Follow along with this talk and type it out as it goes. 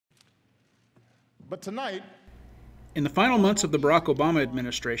But tonight, in the final months of the Barack Obama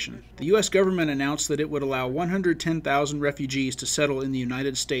administration, the U.S. government announced that it would allow 110,000 refugees to settle in the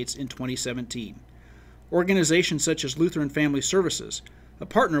United States in 2017. Organizations such as Lutheran Family Services, a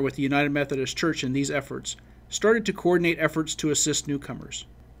partner with the United Methodist Church in these efforts, started to coordinate efforts to assist newcomers.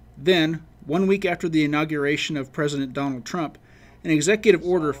 Then, 1 week after the inauguration of President Donald Trump, an executive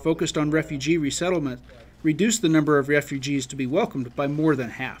order focused on refugee resettlement reduced the number of refugees to be welcomed by more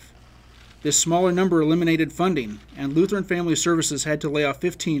than half. This smaller number eliminated funding, and Lutheran Family Services had to lay off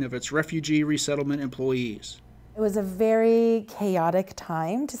 15 of its refugee resettlement employees. It was a very chaotic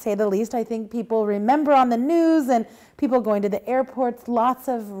time, to say the least. I think people remember on the news and people going to the airports, lots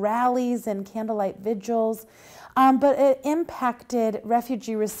of rallies and candlelight vigils, but it impacted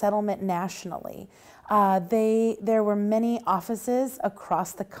refugee resettlement nationally. There were many offices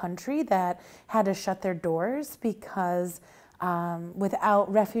across the country that had to shut their doors because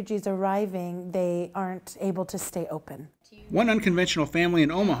without refugees arriving, they aren't able to stay open. One unconventional family in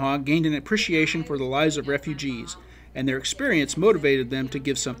Omaha gained an appreciation for the lives of refugees, and their experience motivated them to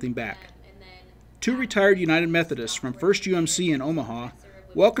give something back. Two retired United Methodists from First UMC in Omaha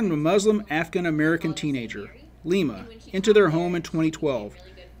welcomed a Muslim African-American teenager, Lima, into their home in 2012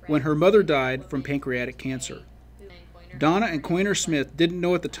 when her mother died from pancreatic cancer. Donna and Coiner Smith didn't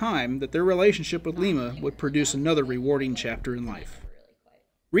know at the time that their relationship with Lima would produce another rewarding chapter in life.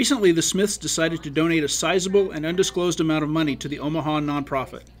 Recently, the Smiths decided to donate a sizable and undisclosed amount of money to the Omaha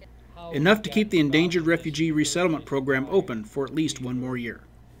nonprofit, enough to keep the Endangered Refugee Resettlement Program open for at least one more year.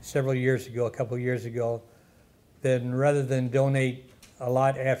 Several years ago, a couple of years ago, then rather than donate a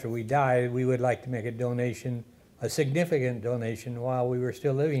lot after we die, we would like to make a donation, a significant donation while we were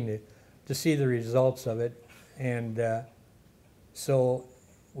still living to see the results of it. And so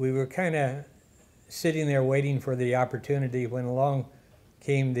we were kind of sitting there waiting for the opportunity when along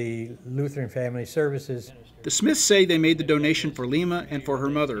came the Lutheran Family Services. The Smiths say they made the donation for Lima and for her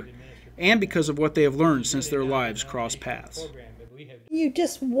mother, and because of what they have learned since their lives crossed paths. You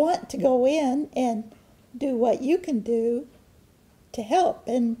just want to go in and do what you can do to help,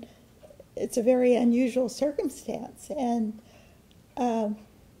 and it's a very unusual circumstance.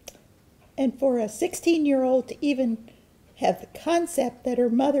 And for a 16-year-old to even have the concept that her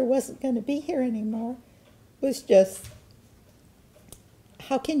mother wasn't going to be here anymore was just,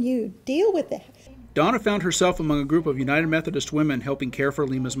 how can you deal with that? Donna found herself among a group of United Methodist women helping care for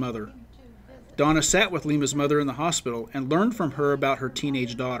Lima's mother. Donna sat with Lima's mother in the hospital and learned from her about her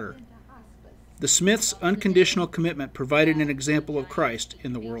teenage daughter. The Smiths' unconditional commitment provided an example of Christ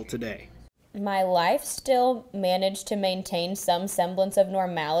in the world today. My life still managed to maintain some semblance of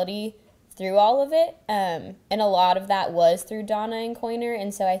normality through all of it, and a lot of that was through Donna and Coiner,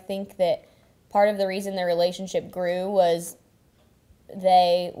 and so I think that part of the reason their relationship grew was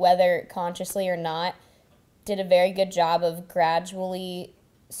they, whether consciously or not, did a very good job of gradually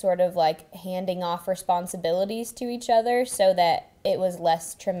sort of like handing off responsibilities to each other so that it was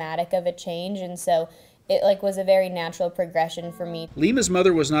less traumatic of a change, and so it was a very natural progression for me. Lima's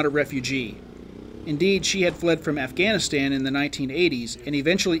mother was not a refugee. Indeed, she had fled from Afghanistan in the 1980s and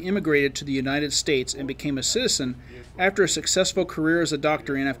eventually immigrated to the United States and became a citizen after a successful career as a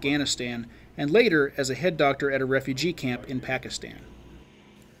doctor in Afghanistan and later as a head doctor at a refugee camp in Pakistan.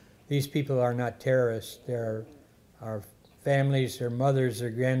 These people are not terrorists. They're our families, their mothers,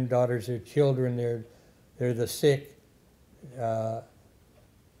 their granddaughters, their children, they're the sick. They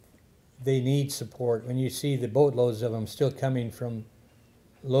need support. When you see the boatloads of them still coming from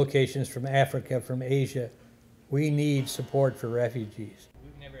locations from Africa, from Asia, we need support for refugees.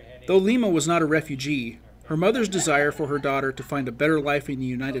 Though Lima was not a refugee, her mother's desire for her daughter to find a better life in the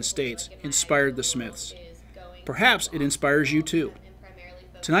United States inspired the Smiths. Perhaps it inspires you too.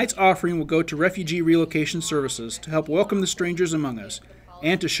 Tonight's offering will go to Refugee Relocation Services to help welcome the strangers among us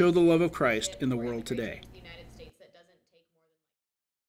and to show the love of Christ in the world today.